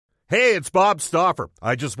Hey, it's Bob Stauffer.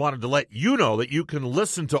 I just wanted to let you know that you can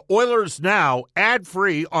listen to Oilers Now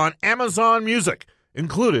ad-free on Amazon Music,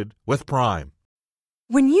 included with Prime.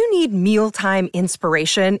 When you need mealtime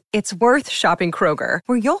inspiration, it's worth shopping Kroger,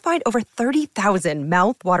 where you'll find over 30,000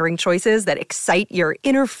 mouth-watering choices that excite your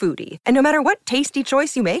inner foodie. And no matter what tasty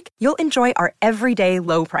choice you make, you'll enjoy our everyday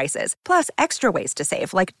low prices, plus extra ways to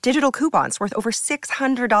save, like digital coupons worth over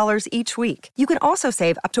 $600 each week. You can also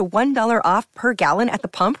save up to $1 off per gallon at the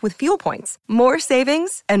pump with fuel points. More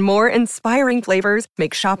savings and more inspiring flavors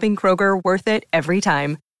make shopping Kroger worth it every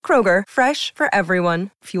time. Kroger, fresh for everyone.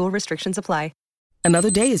 Fuel restrictions apply.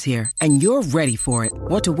 Another day is here, and you're ready for it.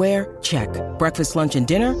 What to wear? Check. Breakfast, lunch, and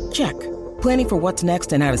dinner? Check. Planning for what's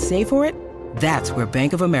next and how to save for it? That's where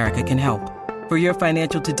Bank of America can help. For your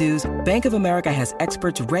financial to-dos, Bank of America has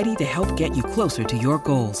experts ready to help get you closer to your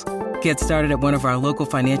goals. Get started at one of our local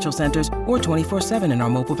financial centers or 24/7 in our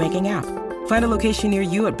mobile banking app. Find a location near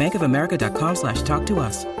you at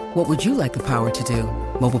bankofamerica.com/talktous. What would you like the power to do?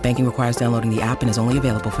 Mobile banking requires downloading the app and is only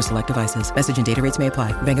available for select devices. Message and data rates may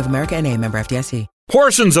apply. Bank of America N.A., member FDIC.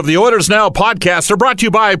 Portions of the Oilers Now podcast are brought to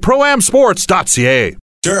you by ProAmSports.ca.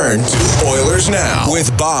 Turn to Oilers Now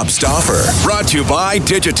with Bob Stauffer. Brought to you by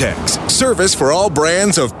Digitex. Service for all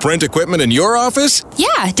brands of print equipment in your office?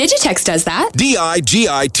 Yeah, Digitex does that. Digitex.ca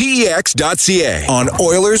on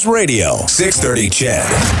Oilers Radio. 630 CHED.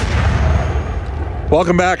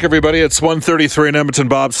 Welcome back, everybody. It's 1:33 in Edmonton.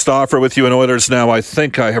 Bob Stauffer with you in Oilers Now. I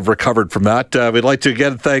think I have recovered from that. We'd like to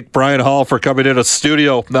again thank Brian Hall for coming in a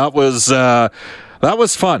studio. That was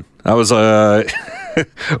fun. That was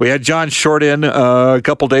we had John Short in a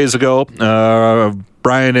couple days ago.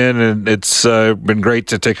 Brian in, and it's been great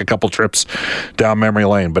to take a couple trips down memory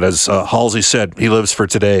lane. But as Halsey said, he lives for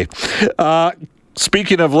today.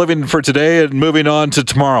 Speaking of living for today and moving on to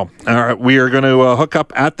tomorrow, we are going to hook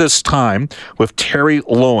up at this time with Terry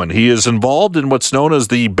Loewen. He is involved in what's known as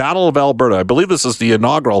the Battle of Alberta. I believe this is the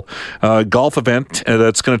inaugural golf event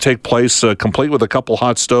that's going to take place, complete with a couple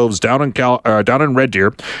hot stoves down in Red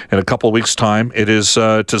Deer in a couple of weeks' time. It is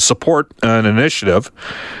to support an initiative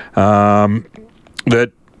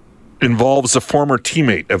that involves a former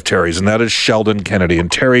teammate of Terry's, and that is Sheldon Kennedy.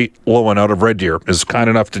 And Terry Loewen out of Red Deer is kind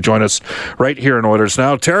enough to join us right here in Oilers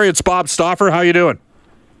Now. Terry, it's Bob Stauffer. How you doing?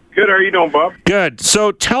 Good. How are you doing, Bob? Good.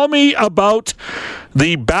 So tell me about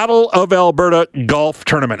the Battle of Alberta golf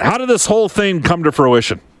tournament. How did this whole thing come to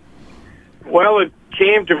fruition? Well, it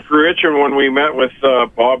came to fruition when we met with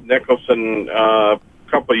Bob Nicholson a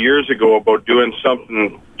couple of years ago about doing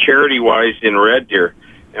something charity-wise in Red Deer.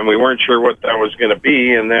 And we weren't sure what that was going to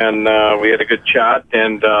be. And then we had a good chat.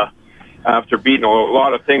 And after beating a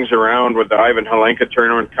lot of things around with the Ivan Helenka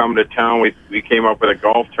tournament coming to town, we came up with a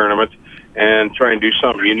golf tournament and try and do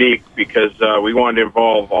something unique because we wanted to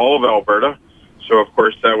involve all of Alberta. So, of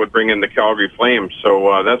course, that would bring in the Calgary Flames.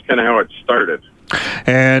 So that's kind of how it started.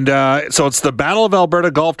 And so it's the Battle of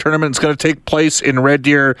Alberta golf tournament. It's going to take place in Red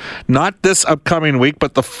Deer, not this upcoming week,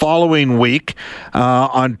 but the following week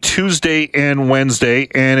on Tuesday and Wednesday.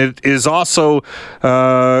 And it is also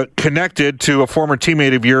connected to a former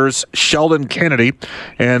teammate of yours, Sheldon Kennedy,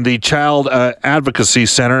 and the Child Advocacy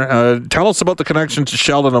Center. Tell us about the connection to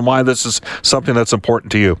Sheldon and why this is something that's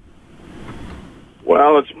important to you.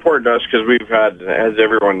 Well, it's important to us because we've had, as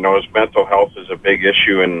everyone knows, mental health is a big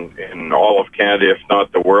issue in all of Canada, if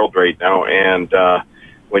not the world right now. And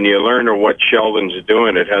when you learn what Sheldon's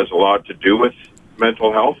doing, it has a lot to do with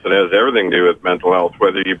mental health. It has everything to do with mental health,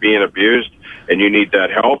 whether you're being abused and you need that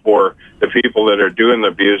help or the people that are doing the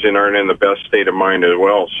abusing aren't in the best state of mind as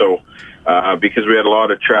well. So because we had a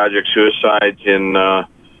lot of tragic suicides in our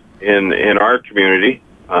community,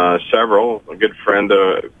 several good friends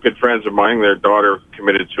of mine, their daughter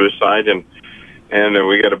committed suicide, and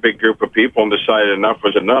we got a big group of people and decided enough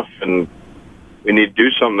was enough, and we need to do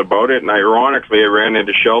something about it. And ironically, I ran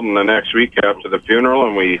into Sheldon the next week after the funeral,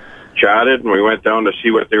 and we chatted, and we went down to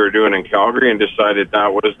see what they were doing in Calgary, and decided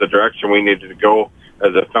that was the direction we needed to go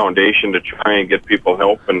as a foundation to try and get people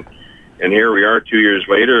help. And here we are 2 years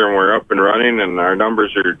later, and we're up and running, and our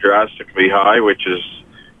numbers are drastically high, which is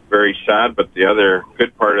very sad, but the other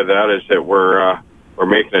good part of that is that we're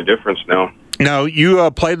making a difference now. Now,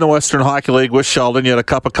 you played in the Western Hockey League with Sheldon. You had a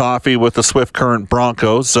cup of coffee with the Swift Current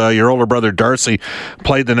Broncos. Your older brother, Darcy,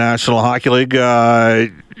 played the National Hockey League.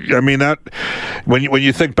 I mean, that when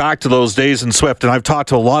you think back to those days in Swift, and I've talked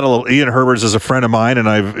to a lot of Ian Herbers as a friend of mine, and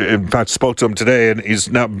I've in fact spoke to him today, and he's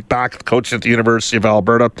now back coaching at the University of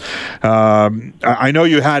Alberta. I know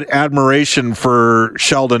you had admiration for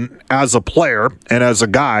Sheldon as a player and as a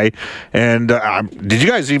guy, and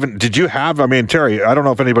did you have? I mean, Terry, I don't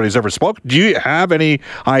know if anybody's ever spoke. Do you have any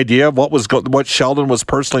idea of what Sheldon was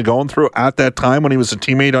personally going through at that time when he was a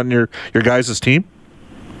teammate on your guys' team?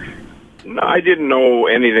 No, I didn't know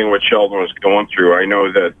anything what Sheldon was going through. I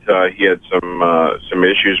know that he had some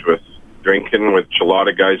issues with drinking, which a lot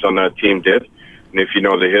of guys on that team did. And if you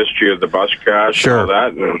know the history of the bus crash sure. and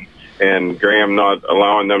all that, and Graham not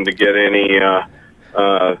allowing them to get any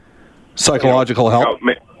psychological help,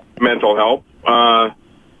 mental help. As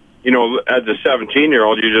a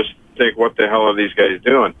 17-year-old, you just think, what the hell are these guys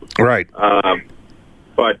doing? Right.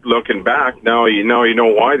 But looking back, now you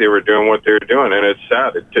know why they were doing what they were doing, and it's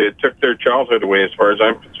sad. It took their childhood away, as far as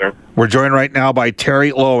I'm concerned. We're joined right now by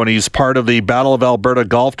Terry Loewen. He's part of the Battle of Alberta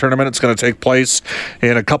golf tournament. It's going to take place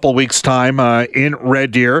in a couple weeks' time in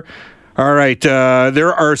Red Deer. All right,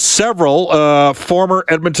 there are several former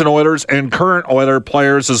Edmonton Oilers and current Oiler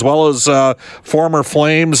players, as well as former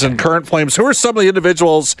Flames and current Flames. Who are some of the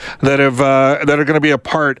individuals that are going to be a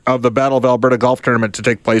part of the Battle of Alberta golf tournament to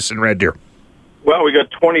take place in Red Deer? Well, we got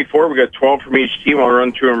 24. We got 12 from each team. I'll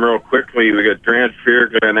run through them real quickly. We got Grant Fear,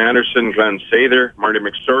 Glenn Anderson, Glenn Sather, Marty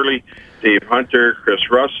McSorley, Dave Hunter, Chris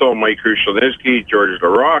Russell, Mike Krushelnyski, George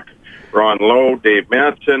LaRocque, Ron Lowe, Dave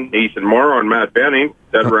Manson, Ethan Morrow, and Matt Benning.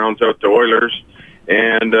 That rounds out the Oilers.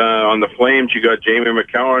 And on the Flames, you got Jamie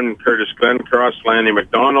McCowan, Curtis Glencross, Lanny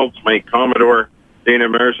McDonald, Mike Commodore, Dana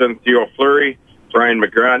Merson, Theo Fleury, Brian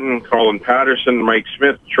McGrattan, Colin Patterson, Mike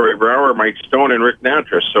Smith, Troy Brower, Mike Stone, and Rick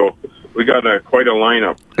Natras. So we got quite a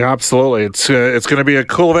lineup. Absolutely. It's going to be a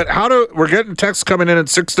cool event. We're getting texts coming in at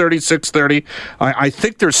 6:30. I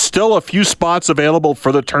think there's still a few spots available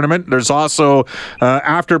for the tournament. There's also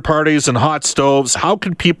after parties and hot stoves.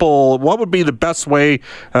 What would be the best way,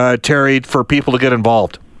 Terry, for people to get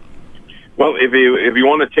involved? Well, if you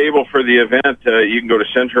want a table for the event, you can go to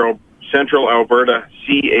Central Alberta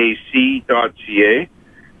CAC.ca.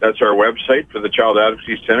 That's our website for the Child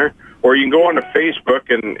Advocacy Center. Or you can go on to Facebook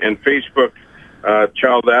and Facebook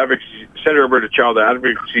Child Advocacy Center, Alberta Child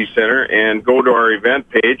Advocacy Center, and go to our event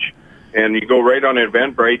page, and you go right on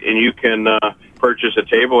Eventbrite, and you can purchase a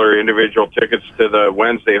table or individual tickets to the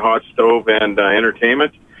Wednesday hot stove and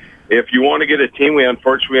entertainment. If you want to get a team, we had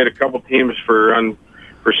a couple teams for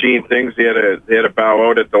unforeseen things. They had a bow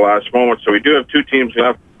out at the last moment, so we do have 2 teams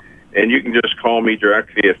left, and you can just call me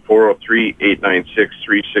directly at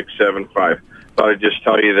 403-896-3675. Thought I'd just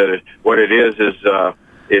tell you that what it is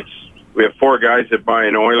we have 4 guys that buy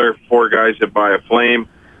an Oiler, 4 guys that buy a Flame,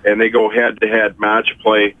 and they go head-to-head match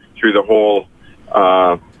play through the whole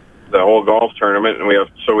golf tournament. And we have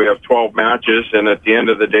 12 matches, and at the end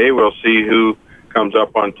of the day, we'll see who comes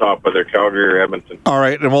up on top, whether Calgary or Edmonton. All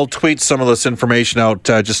right, and we'll tweet some of this information out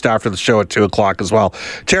just after the show at 2 o'clock as well.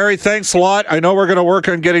 Terry, thanks a lot. I know we're going to work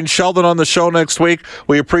on getting Sheldon on the show next week.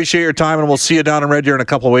 We appreciate your time, and we'll see you down in Red Deer in a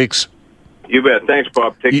couple of weeks. You bet. Thanks,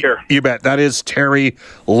 Bob. Take care. You bet. That is Terry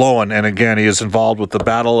Loewen, and again, he is involved with the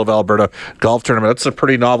Battle of Alberta golf tournament. That's a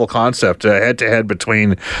pretty novel concept, head-to-head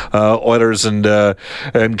between Oilers and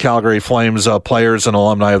Calgary Flames players and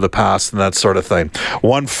alumni of the past and that sort of thing.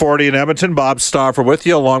 1:40 in Edmonton. Bob Stauffer with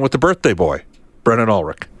you, along with the birthday boy, Brennan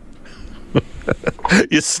Ulrich.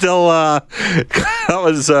 You still that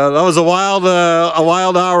was a wild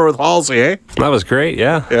hour with Halsey, eh? That was great.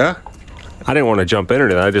 Yeah. I didn't want to jump in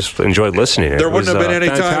it. I just enjoyed listening. There wouldn't have been any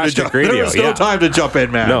time to jump in. There was no time to jump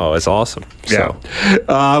in, man. No, it's awesome. Yeah.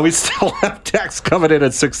 So. We still have texts coming in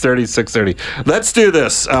at 6:30. Let's do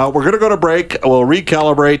this. We're going to go to break. We'll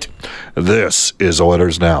recalibrate. This is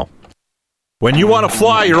Oilers Now. When you want to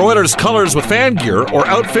fly your Oilers colors with fan gear or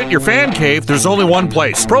outfit your fan cave, there's only one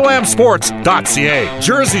place: ProAmSports.ca.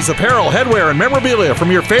 Jerseys, apparel, headwear, and memorabilia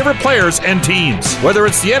from your favorite players and teams. Whether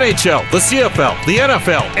it's the NHL, the CFL, the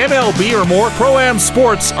NFL, MLB, or more, Pro-Am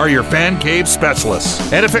Sports are your fan cave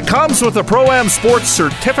specialists. And if it comes with a Pro-Am Sports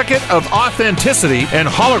certificate of authenticity and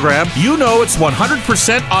hologram, you know it's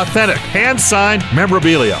 100% authentic, hand-signed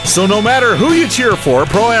memorabilia. So no matter who you cheer for,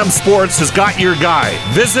 Pro-Am Sports has got your guy.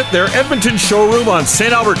 Visit their Edmonton showroom on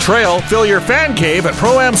St. Albert Trail. Fill your fan cave at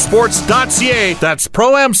ProAmSports.ca. That's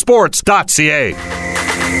ProAmSports.ca.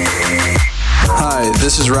 Hi,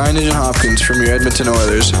 this is Ryan Nugent-Hopkins from your Edmonton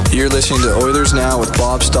Oilers. You're listening to Oilers Now with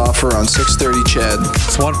Bob Stauffer on 630 CHED.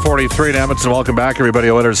 It's 1:43 in Edmonton. Welcome back,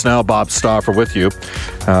 everybody. Oilers Now, Bob Stauffer with you.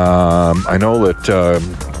 I know that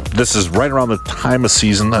this is right around the time of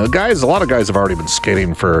season. A lot of guys have already been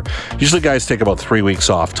skating for, usually guys take about 3 weeks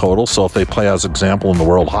off total. So if they play, as example, in the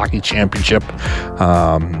World Hockey Championship,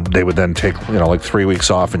 they would then take, like 3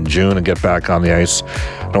 weeks off in June and get back on the ice.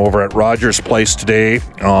 And over at Rogers Place today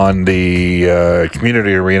on the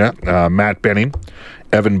community arena, Matt Benning,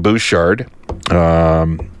 Evan Bouchard,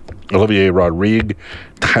 Olivier Rodrigue,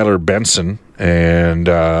 Tyler Benson, and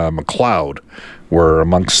McLeod were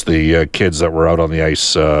amongst the kids that were out on the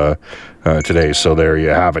ice today. So there you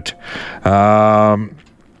have it.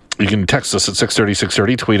 You can text us at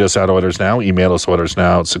 630-630, tweet us at Oilers Now, email us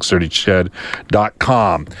OilersNow at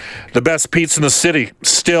 630ched.com. The best pizza in the city,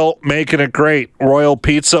 still making it great. Royal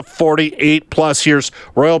Pizza, 48 plus years.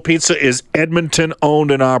 Royal Pizza is Edmonton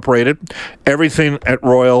owned and operated. Everything at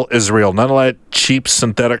Royal is real. None of that cheap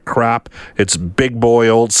synthetic crap. It's big boy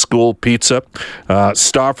old school pizza.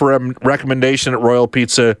 Stauffer recommendation at Royal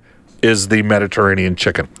Pizza is the Mediterranean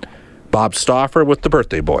chicken. Bob Stauffer with the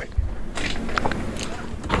birthday boy.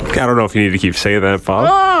 I don't know if you need to keep saying that, Bob.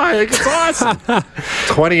 I think it's awesome.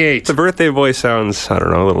 28. The birthday boy sounds, I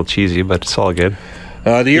don't know, a little cheesy, but it's all good.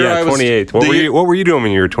 The year I was 28. What were you doing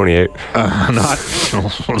when you were 28?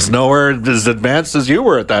 Was nowhere as advanced as you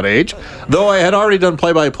were at that age. Though I had already done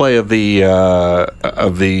play-by-play of the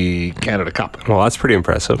Canada Cup. Well, that's pretty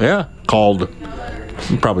impressive. Yeah, called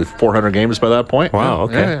probably 400 games by that point. Wow.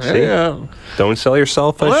 Okay. Yeah. Don't sell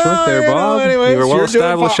yourself short there, Bob. Anyways, you were well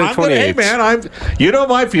established at 28. Hey, man, you know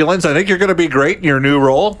my feelings. I think you're going to be great in your new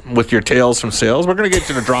role with your Tales from Sales. We're going to get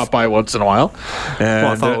you to drop by once in a while. And,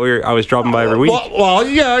 I thought I was dropping by every week. Well,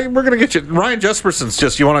 yeah, we're going to get you. Ryan Jesperson's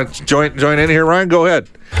just. You want to join in here, Ryan? Go ahead.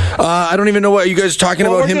 I don't even know what you guys are talking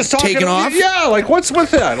about. Him taking off. Yeah, like what's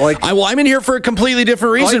with that? Like, I'm in here for a completely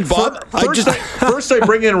different reason, Bob. First I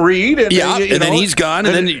bring in Reed, and then he's gone,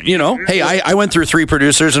 and then hey, I went through 3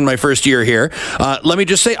 producers in my first year here. Let me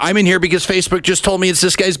just say, I'm in here because Facebook just told me it's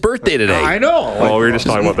this guy's birthday today. I know. Well, we were just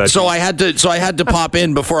talking about that. So I had to pop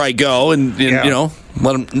in before I go, and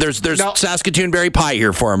let him. There's Saskatoon berry pie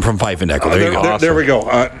here for him from Fife and Decker. There you go. Awesome. There we go.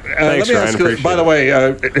 Thanks, let me Ryan. ask you, by the way,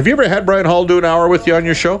 have you ever had Brian Hall do an hour with you on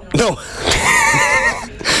your show? No.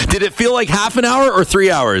 Did it feel like half an hour or 3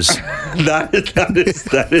 hours? That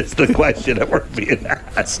is the question that we're being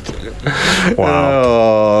asked. Wow.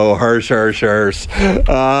 Oh, harsh. Here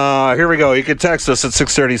we go. You can text us at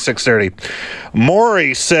 630.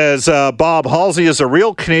 Maury says, Bob, Halsey is a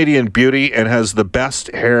real Canadian beauty and has the best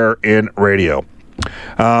hair in radio.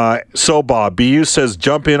 So Bob, BU says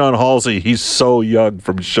jump in on Halsey. He's so young,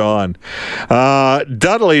 from Sean.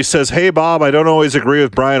 Dudley says, hey Bob, I don't always agree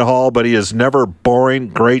with Brian Hall, but he is never boring.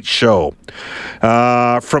 Great show.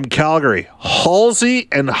 From Calgary, Halsey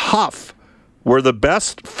and Huff were the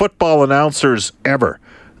best football announcers ever.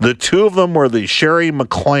 The two of them were the Sherry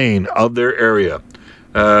McLean of their area.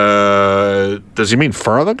 Does he mean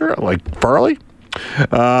Farlinger? Like Farley?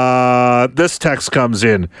 This text comes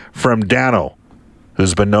in from Dano,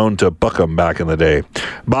 who's been known to book him back in the day.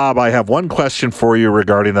 Bob, I have one question for you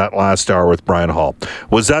regarding that last hour with Brian Hall.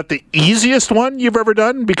 Was that the easiest one you've ever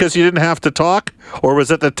done because you didn't have to talk? Or was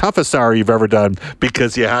it the toughest hour you've ever done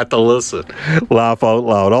because you had to listen? Laugh out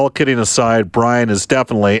loud. All kidding aside, Brian is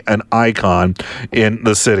definitely an icon in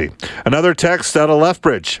the city. Another text out of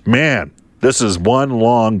Lethbridge. Man, this is one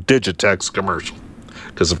long Digitex commercial.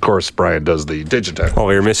 Because, of course, Brian does the Digitex. Oh,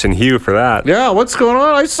 you're missing Hugh for that. Yeah, what's going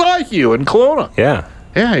on? I saw Hugh in Kelowna. Yeah.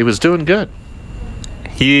 Yeah, he was doing good.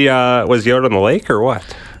 Was he out on the lake or what?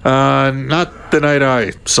 Not the night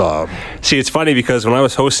I saw him. See, it's funny because when I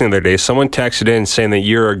was hosting the other day, someone texted in saying that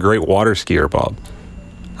you're a great water skier, Bob.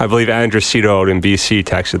 I believe Andresito out in BC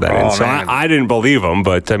texted that in. So I didn't believe him,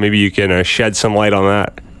 but maybe you can shed some light on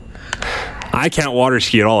that. I can't water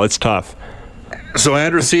ski at all. It's tough. So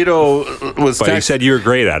Andresito was. But he said you were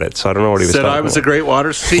great at it, so I don't know what he was. Said I was a great water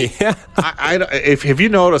skier. Yeah. If you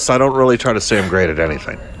notice, I don't really try to say I'm great at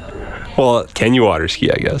anything. Well, can you water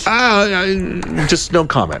ski? I guess. Just no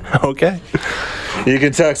comment. Okay. You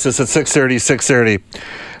can text us at 630.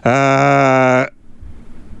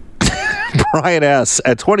 Brian S.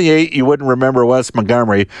 At 28, you wouldn't remember Wes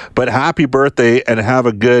Montgomery, but happy birthday and have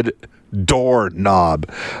a good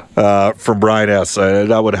doorknob from Brian S.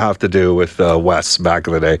 That would have to do with Wes back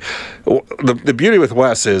in the day. The beauty with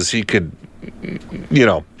Wes is he could,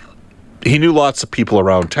 he knew lots of people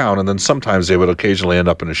around town, and then sometimes they would occasionally end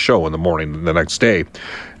up in a show in the morning the next day.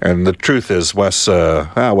 And the truth is, Wes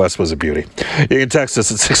was a beauty. You can text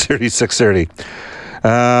us at 630.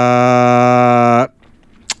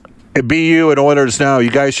 BU and Oilers Now, you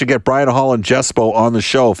guys should get Brian Hall and Jespo on the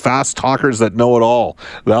show. Fast talkers that know it all.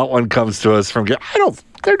 That one comes to us from.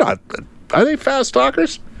 They're not. Are they fast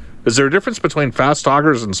talkers? Is there a difference between fast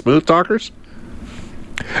talkers and smooth talkers?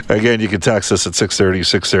 Again, you can text us at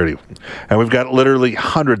 630. And we've got literally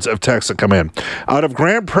hundreds of texts that come in. Out of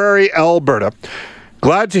Grand Prairie, Alberta,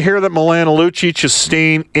 glad to hear that Milan Lucic is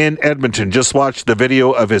staying in Edmonton. Just watched the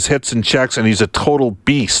video of his hits and checks, and he's a total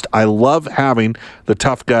beast. I love having the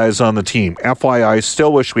tough guys on the team. FYI,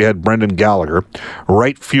 still wish we had Brendan Gallagher.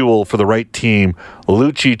 Right fuel for the right team.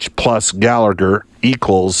 Lucic plus Gallagher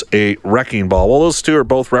equals a wrecking ball. Well, those two are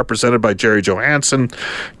both represented by Jerry Johansson.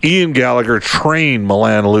 Ian Gallagher trained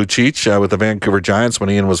Milan Lucic with the Vancouver Giants when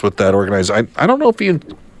Ian was with that organization. I don't know if Ian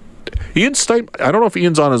Stipe, I don't know if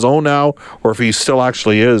Ian's on his own now or if he still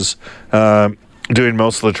actually is doing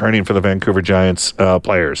most of the training for the Vancouver Giants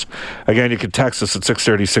players. Again, you can text us at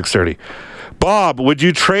 630. Bob, would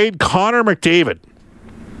you trade Connor McDavid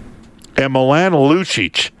and Milan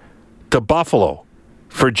Lucic to Buffalo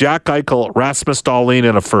for Jack Eichel, Rasmus Dahlin,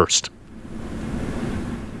 and a first?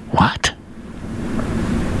 What?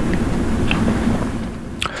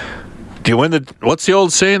 Do you win the... What's the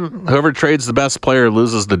old saying? Whoever trades the best player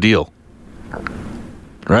loses the deal.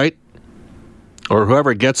 Right? Or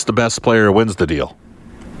whoever gets the best player wins the deal.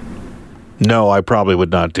 No, I probably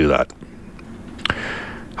would not do that.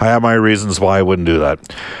 I have my reasons why I wouldn't do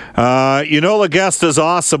that. You know the guest is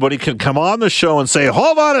awesome when he can come on the show and say,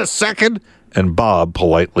 hold on a second, and Bob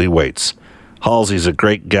politely waits. Halsey's a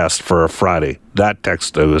great guest for a Friday. That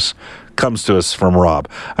text comes to us from Rob.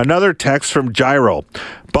 Another text from Gyro.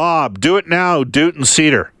 Bob, do it now, Doot and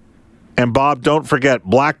Cedar. And Bob, don't forget,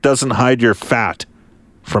 black doesn't hide your fat,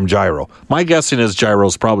 from Gyro. My guessing is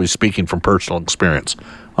Gyro's probably speaking from personal experience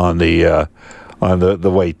on the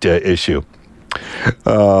weight issue.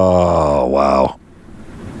 Oh, wow.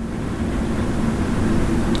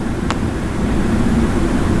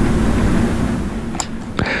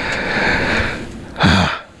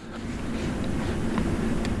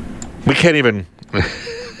 We can't even...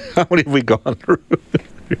 How many have we gone through?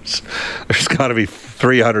 There's got to be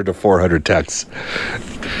 300 to 400 texts.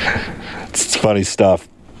 It's funny stuff.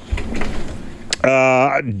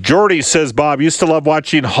 Jordy says, Bob, used to love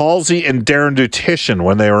watching Halsey and Darren Dutition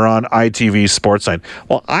when they were on ITV Sportsline.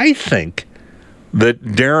 Well, I think that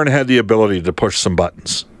Darren had the ability to push some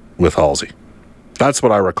buttons with Halsey. That's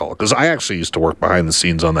what I recall, because I actually used to work behind the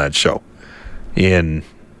scenes on that show in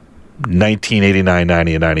 1989,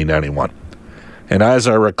 90, and 1991. And as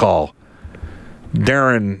I recall,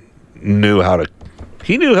 Darren knew how to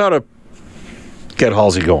get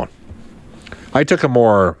Halsey going. I took a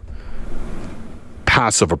more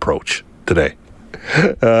passive approach today.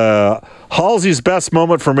 Halsey's best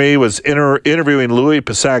moment for me was interviewing Louis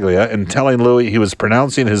Pasaglia and telling Louis he was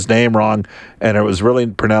pronouncing his name wrong and it was really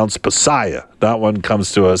pronounced Pasaya. That one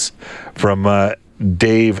comes to us from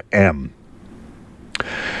Dave M.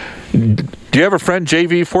 Do you have a friend,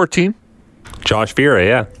 JV14? Josh Vera,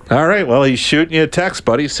 yeah. All right, well, he's shooting you a text,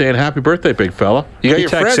 buddy, saying happy birthday, big fella. You got he your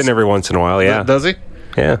texts friends? in every once in a while, yeah. Does he?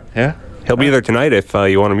 Yeah. Yeah? He'll be there tonight if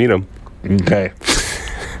you want to meet him. Okay.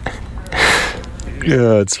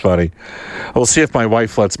 Yeah, it's funny. We'll see if my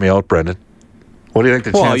wife lets me out, Brendan. What do you think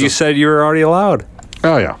the chances? Well, you said you were already allowed.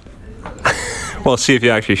 Oh, yeah. Well, see if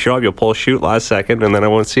you actually show up. You'll pull shoot last second, and then I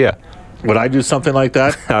won't see you. Would I do something like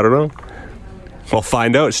that? I don't know. We'll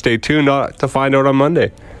find out. Stay tuned to find out on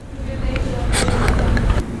Monday.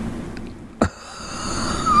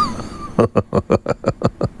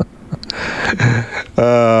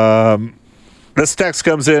 This text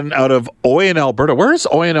comes in out of Oyen, Alberta. Where is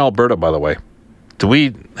Oyen, Alberta, by the way? Do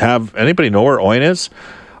we have anybody know where Oyen is?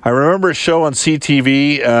 I remember a show on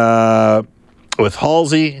CTV with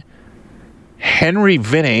Halsey, Henry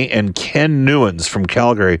Vinay, and Ken Newens from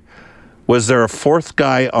Calgary. Was there a fourth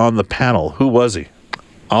guy on the panel? Who was he?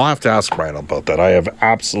 I'll have to ask Brian about that. I have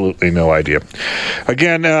absolutely no idea.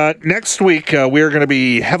 Again, next week, we're going to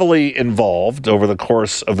be heavily involved over the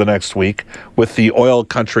course of the next week with the Oil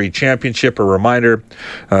Country Championship. A reminder,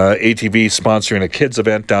 ATV sponsoring a kids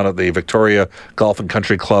event down at the Victoria Golf and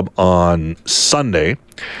Country Club on Sunday.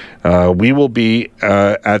 We will be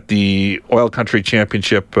at the Oil Country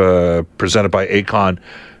Championship presented by Acon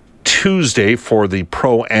Tuesday for the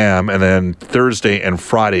Pro-Am, and then Thursday and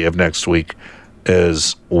Friday of next week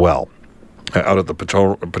as well, out at the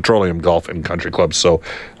Petroleum Golf and Country Club. So,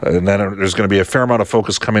 and then there's going to be a fair amount of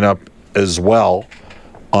focus coming up as well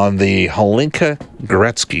on the Hlinka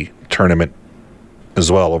Gretzky tournament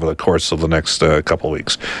as well over the course of the next couple of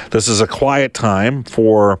weeks. This is a quiet time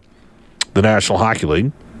for the National Hockey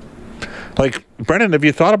League. Like, Brendan, have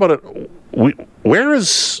you thought about it? Where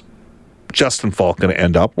is Justin Falk going to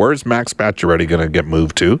end up? Where is Max Pacioretty going to get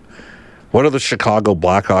moved to? What are the Chicago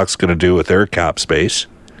Blackhawks going to do with their cap space?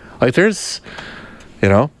 Like, there's,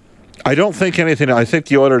 I don't think anything. I think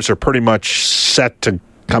the Oilers are pretty much set to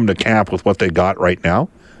come to camp with what they got right now.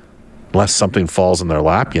 Unless something falls in their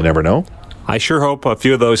lap, you never know. I sure hope a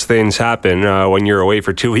few of those things happen when you're away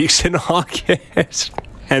for 2 weeks in August.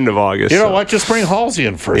 End of August. You know what? Just bring Halsey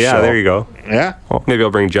in first. Yeah, there you go. Yeah? Well, maybe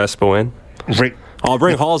I'll bring Jespo in. I'll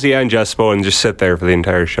bring Halsey and Jespo and just sit there for the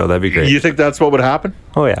entire show. That'd be great. You think that's what would happen?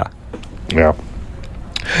 Oh, yeah. Yeah.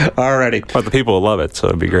 Alrighty. But the people will love it, so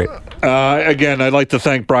it'd be great. Again, I'd like to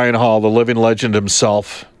thank Brian Hall, the living legend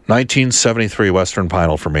himself. 1973 Western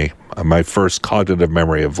Final for me. My first cognitive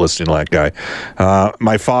memory of listening to that guy.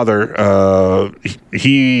 My father,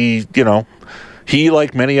 he,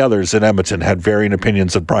 like many others in Edmonton, had varying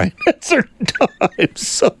opinions of Brian at certain times.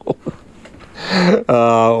 So,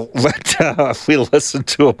 but we listened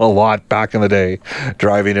to him a lot back in the day,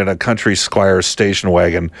 driving in a Country Squire station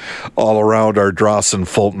wagon all around our Dawson,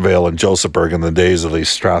 Fultonvale, and Josephburg in the days of the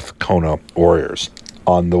Strathcona Warriors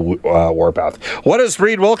on the warpath. What does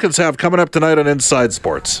Reed Wilkins have coming up tonight on Inside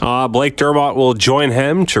Sports? Blake Dermott will join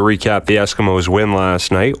him to recap the Eskimos' win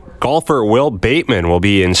last night. Golfer Will Bateman will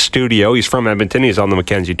be in studio. He's from Edmonton. He's on the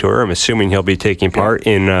Mackenzie Tour. I'm assuming he'll be taking part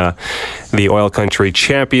in the Oil Country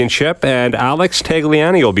Championship. And Alex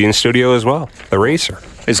Tagliani will be in studio as well, the racer.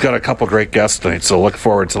 He's got a couple great guests tonight, so look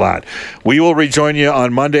forward to that. We will rejoin you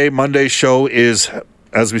on Monday. Monday's show is,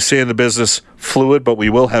 as we say in the business, fluid, but we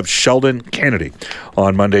will have Sheldon Kennedy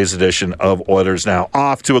on Monday's edition of Oilers Now.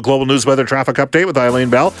 Off to a global news weather traffic update with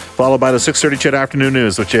Eileen Bell, followed by the 6:30 CHED Afternoon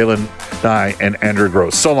News with Jalen Nye and Andrew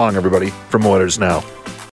Gross. So long, everybody, from Oilers Now.